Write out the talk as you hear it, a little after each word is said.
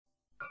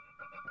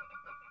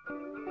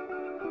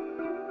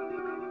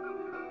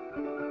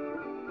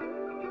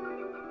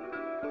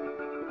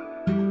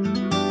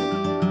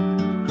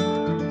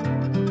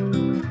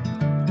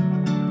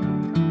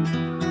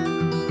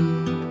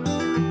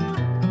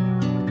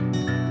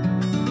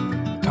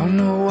Don't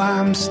know why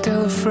I'm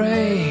still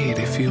afraid.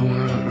 If you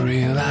weren't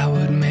real, I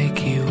would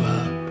make you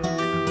up.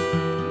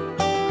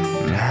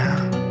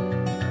 Now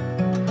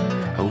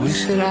I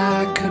wish that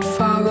I could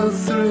follow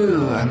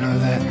through. I know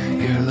that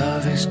your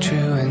love is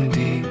true and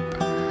deep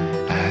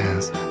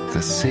as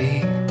the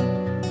sea.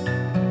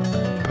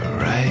 But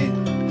right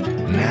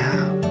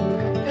now,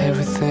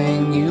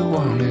 everything you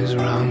want is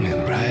wrong.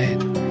 And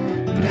right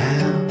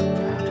now,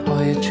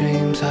 all your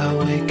dreams are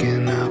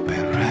waking up.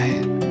 And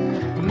right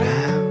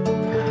now,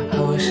 I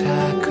wish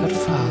I could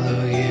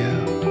follow you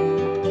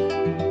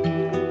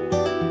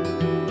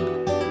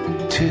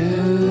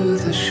to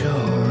the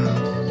shores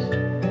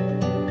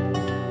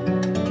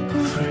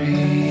of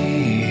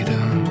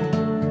freedom,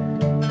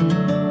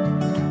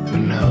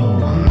 where no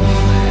one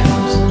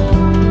lives.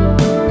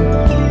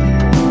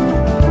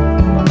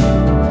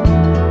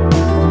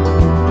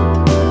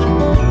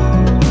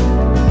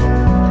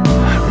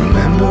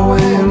 Remember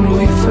when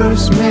we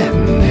first met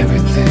and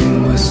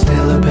everything was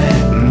still a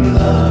bet and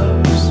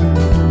love's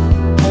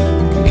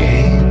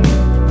game.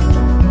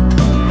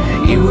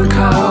 You would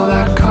call,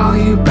 I'd call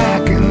you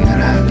back, and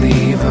then I'd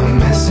leave a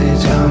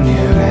message on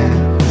your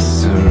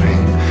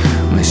answering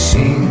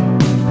machine.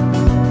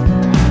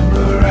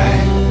 But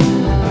right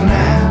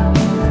now,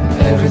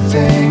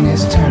 everything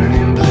is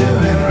turning blue.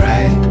 And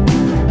right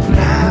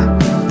now,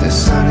 the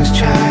sun is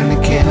trying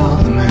to kill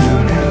the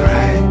moon. And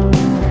right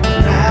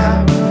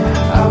now,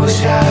 I wish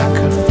I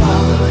could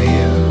follow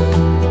you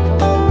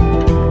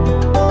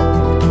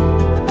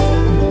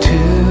to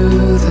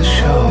the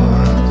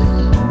shores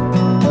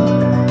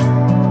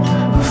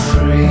of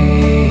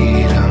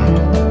freedom,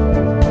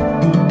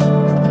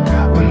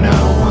 where no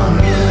one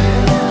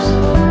lives.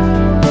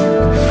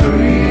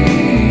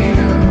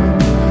 Freedom,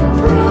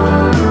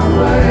 run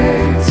away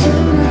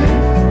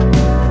tonight.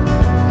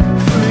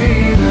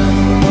 Freedom,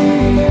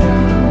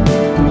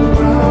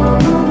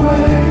 run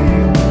away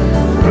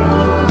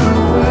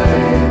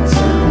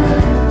tonight.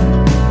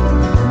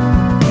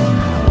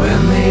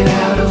 We're made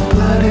out of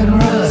blood and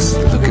rust,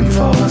 looking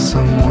for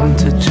someone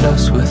to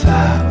trust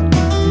without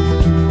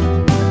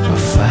a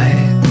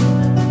fight.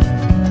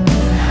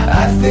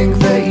 I think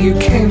that you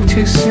came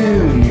too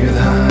soon. You're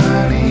the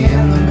honey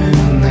in the